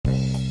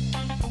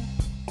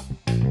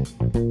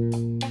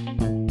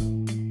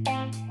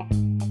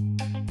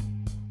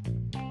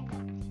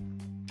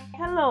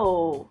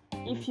Hello!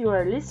 If you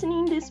are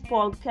listening this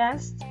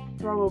podcast,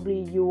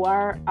 probably you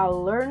are a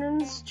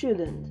learning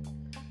student.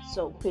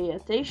 So pay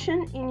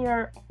attention in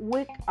your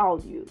week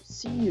audio.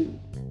 See you!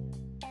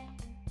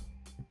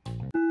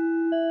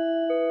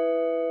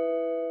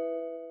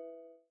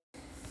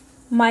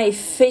 My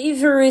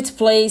favorite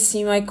place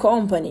in my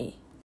company.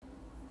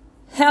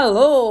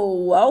 Hello,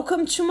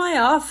 welcome to my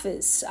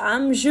office.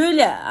 I'm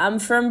Julia. I'm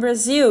from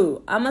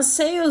Brazil. I'm a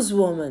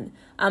saleswoman.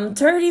 I'm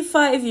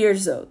 35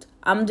 years old.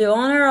 I'm the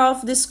owner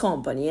of this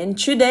company, and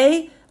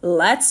today,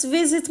 let's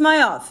visit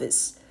my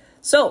office.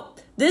 So,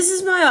 this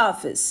is my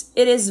office.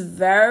 It is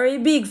very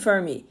big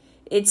for me.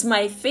 It's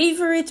my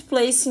favorite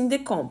place in the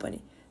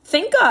company.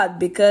 Thank God,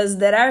 because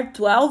there are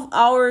 12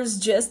 hours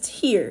just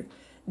here.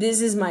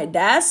 This is my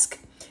desk.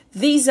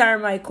 These are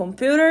my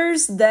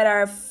computers. There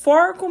are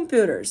 4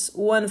 computers,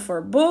 one for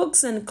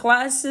books and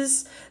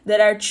classes,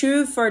 there are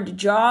 2 for the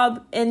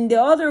job, and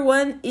the other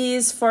one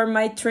is for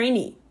my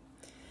trainee.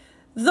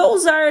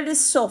 Those are the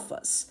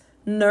sofas.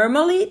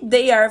 Normally,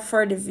 they are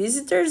for the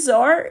visitors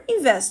or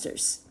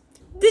investors.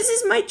 This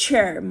is my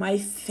chair, my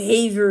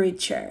favorite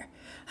chair.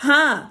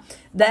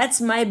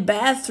 That's my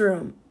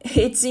bathroom.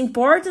 It's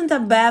important a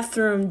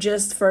bathroom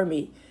just for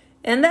me.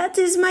 And that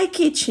is my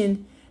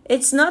kitchen.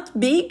 It's not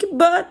big,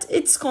 but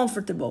it's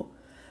comfortable.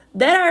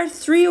 There are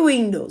 3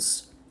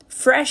 windows.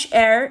 Fresh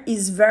air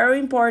is very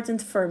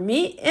important for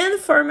me and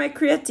for my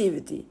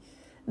creativity.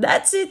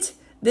 That's it.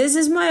 This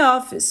is my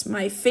office,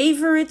 my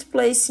favorite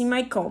place in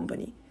my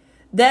company.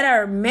 There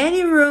are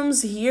many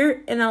rooms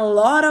here and a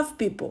lot of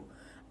people.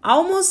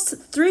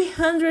 Almost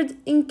 300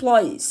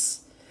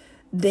 employees.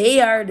 They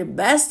are the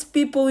best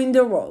people in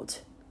the world.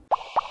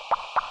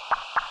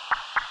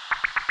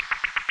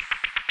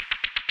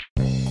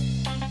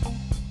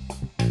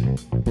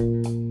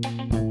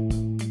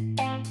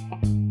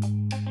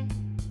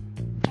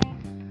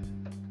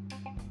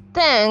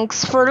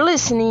 Thanks for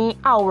listening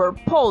our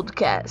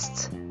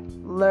podcast.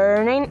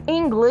 Learning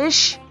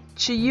English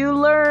till you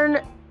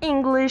learn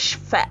English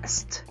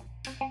fast.